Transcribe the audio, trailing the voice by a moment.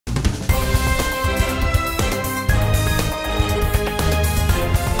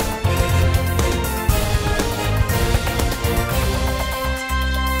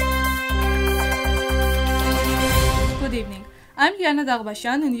Liana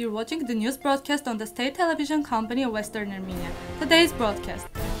Daghbashyan and you're watching the news broadcast on the state television company of Western Armenia. Today's broadcast.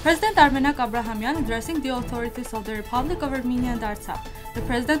 President Armenak Abrahamyan addressing the authorities of the Republic of Armenia and Artsakh. The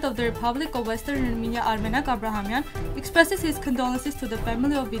President of the Republic of Western Armenia, Armenak Abrahamyan, expresses his condolences to the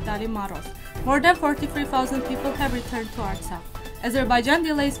family of Vitaly Moroz. More than 43,000 people have returned to Artsakh. Azerbaijan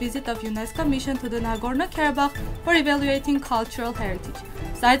delays visit of UNESCO Mission to the Nagorno-Karabakh for evaluating cultural heritage.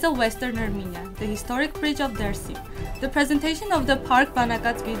 Sites of Western Armenia, the historic bridge of Dersim. The presentation of the Parq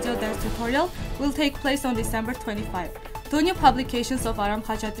Banakats video dance tutorial will take place on December 25. Two new publications of Aram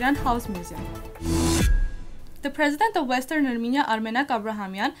Khachaturian House-Museum. The President of Western Armenia, Armenak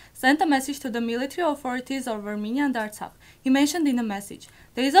Abrahamyan, sent a message to the military authorities of Armenia and Artsakh. He mentioned in the message,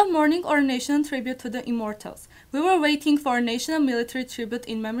 "Days of mourning or national tribute to the immortals. We were waiting for a national military tribute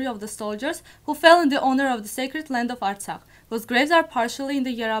in memory of the soldiers who fell in the honor of the sacred land of Artsakh, whose graves are partially in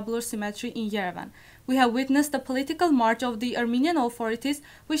the Yerevan cemetery in Yerevan. We have witnessed the political march of the Armenian authorities,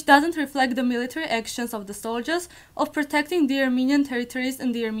 which doesn't reflect the military actions of the soldiers of protecting the Armenian territories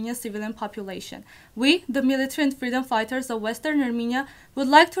and the Armenian civilian population. We, the military and freedom fighters of Western Armenia, would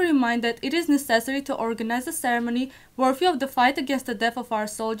like to remind that it is necessary to organize a ceremony worthy of the fight against the death of our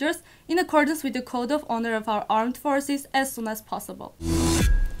soldiers in accordance with the code of honor of our armed forces as soon as possible."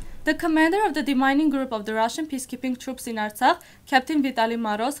 The commander of the demining group of the Russian peacekeeping troops in Artsakh, Captain Vitaly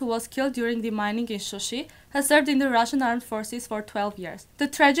Moroz, who was killed during demining in Shushi, has served in the Russian armed forces for 12 years. The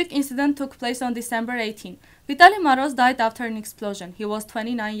tragic incident took place on December 18. Vitaly Moroz died after an explosion. He was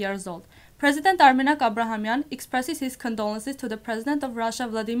 29 years old. President Armenak Abrahamyan expresses his condolences to the President of Russia,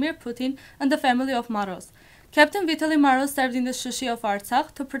 Vladimir Putin, and the family of Moroz. Captain Vitaly Moroz served in the Shushi of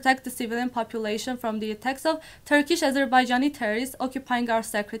Artsakh to protect the civilian population from the attacks of Turkish-Azerbaijani terrorists occupying our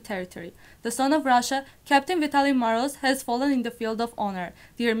sacred territory. The son of Russia, Captain Vitaly Moroz, has fallen in the field of honor.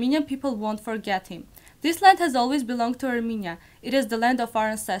 The Armenian people won't forget him. This land has always belonged to Armenia. It is the land of our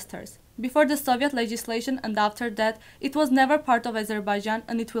ancestors. Before the Soviet legislation and after that, it was never part of Azerbaijan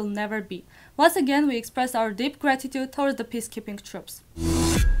and it will never be. Once again, we express our deep gratitude towards the peacekeeping troops.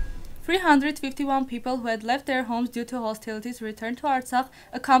 351 people who had left their homes due to hostilities returned to Artsakh,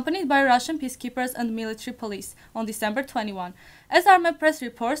 accompanied by Russian peacekeepers and military police, on December 21. As Army Press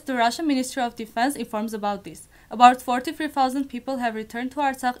reports, the Russian Ministry of Defense informs about this. About 43,000 people have returned to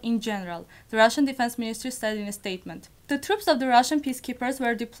Artsakh in general, the Russian Defense Ministry said in a statement. The troops of the Russian peacekeepers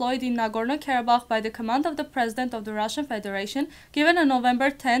were deployed in Nagorno-Karabakh by the command of the President of the Russian Federation, given on November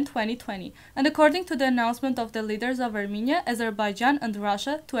 10, 2020, and according to the announcement of the leaders of Armenia, Azerbaijan, and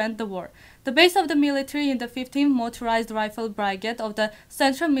Russia to end the war. The base of the military in the 15th Motorized Rifle Brigade of the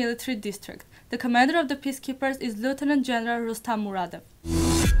Central Military District. The commander of the peacekeepers is Lieutenant General Rustam Muradov.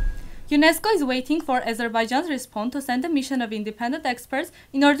 UNESCO is waiting for Azerbaijan's response to send a mission of independent experts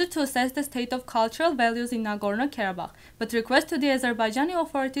in order to assess the state of cultural values in Nagorno-Karabakh, but requests to the Azerbaijani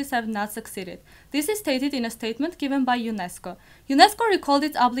authorities have not succeeded. This is stated in a statement given by UNESCO. UNESCO recalled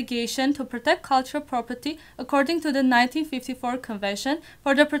its obligation to protect cultural property according to the 1954 Convention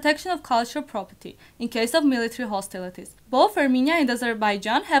for the Protection of Cultural Property in case of military hostilities. Both Armenia and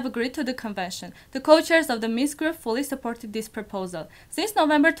Azerbaijan have agreed to the convention. The co-chairs of the Minsk group fully supported this proposal. Since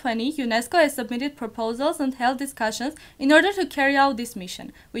November 20, UNESCO has submitted proposals and held discussions in order to carry out this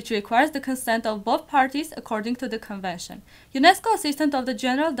mission, which requires the consent of both parties according to the convention. UNESCO Assistant of the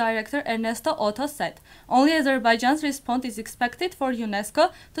General Director Ernesto Otto said, "Only Azerbaijan's response is expected for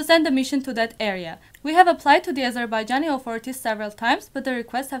UNESCO to send a mission to that area. We have applied to the Azerbaijani authorities several times, but the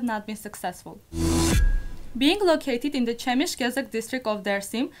requests have not been successful." Being located in the Chemish-Gezek district of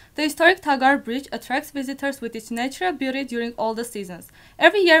Dersim, the historic Tagar Bridge attracts visitors with its natural beauty during all the seasons.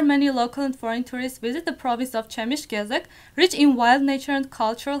 Every year, many local and foreign tourists visit the province of Chemish-Gezek, rich in wild nature and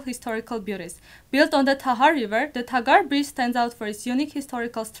cultural historical beauties. Built on the Tahar River, the Tagar Bridge stands out for its unique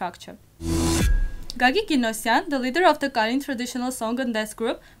historical structure. Gagi Ginosyan, the leader of the Karin traditional song and dance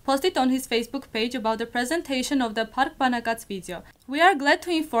group, posted on his Facebook page about the presentation of the Parq Banakats video. "We are glad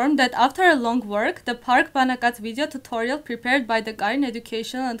to inform that after a long work, the Parq Banakats video tutorial prepared by the Karin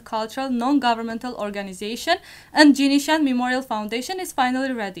Educational and Cultural Non-Governmental Organization and Ginishan Memorial Foundation is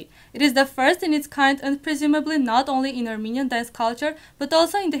finally ready. It is the first in its kind and presumably not only in Armenian dance culture, but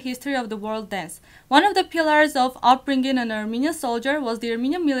also in the history of the world dance. One of the pillars of upbringing an Armenian soldier was the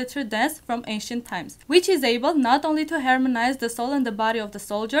Armenian military dance from ancient times, which is able not only to harmonize the soul and the body of the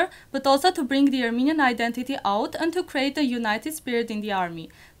soldier, but also to bring the Armenian identity out and to create a united spirit in the army.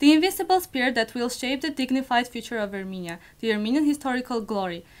 The invincible spirit that will shape the dignified future of Armenia, the Armenian historical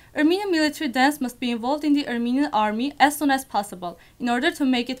glory. Armenian military dance must be involved in the Armenian army as soon as possible, in order to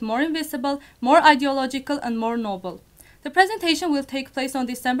make it more invincible, more ideological, and more noble. The presentation will take place on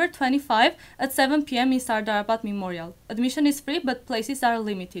December 25 at 7 p.m. in Sardar Abad Memorial. Admission is free, but places are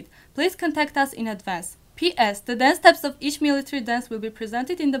limited. Please contact us in advance. P.S. The dance steps of each military dance will be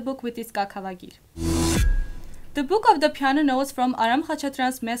presented in the book with its Gakalagir. The book of the piano notes from Aram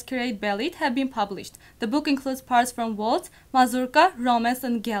Khachaturian's Masquerade Ballad have been published. The book includes parts from waltz, mazurka, romance,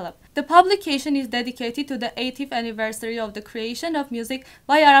 and galop. The publication is dedicated to the 80th anniversary of the creation of music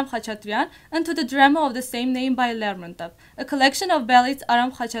by Aram Khachaturian and to the drama of the same name by Lermontov. A collection of ballads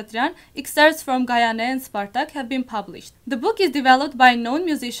Aram Khachaturian, excerpts from Gayane and Spartak have been published. The book is developed by known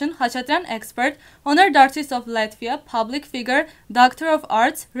musician, Khachaturian expert, honored artist of Latvia, public figure, Doctor of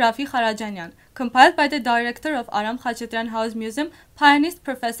Arts, Rafi Kharajanyan, compiled by the director of Aram Khachaturian House-Museum, pianist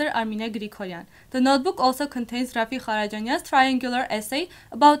Professor Armenak Abrahamyan. The notebook also contains Rafi Kharajanyan's triangular essay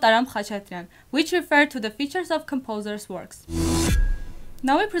about Aram Khachaturian, which refer to the features of composer's works.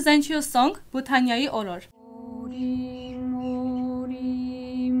 Now we present you a song, Butanyai Oror.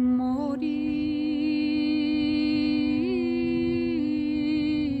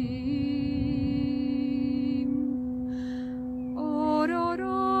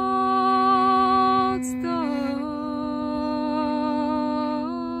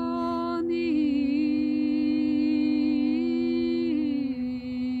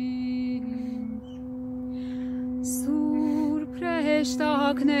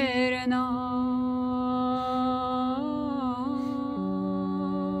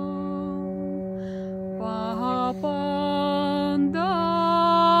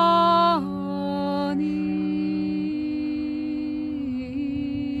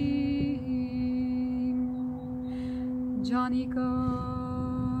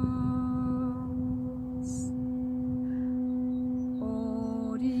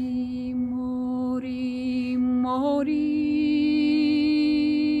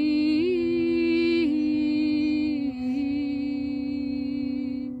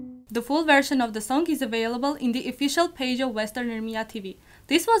 The full version of the song is available in the official page of Western Armenia TV.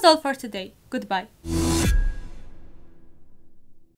 This was all for today. Goodbye.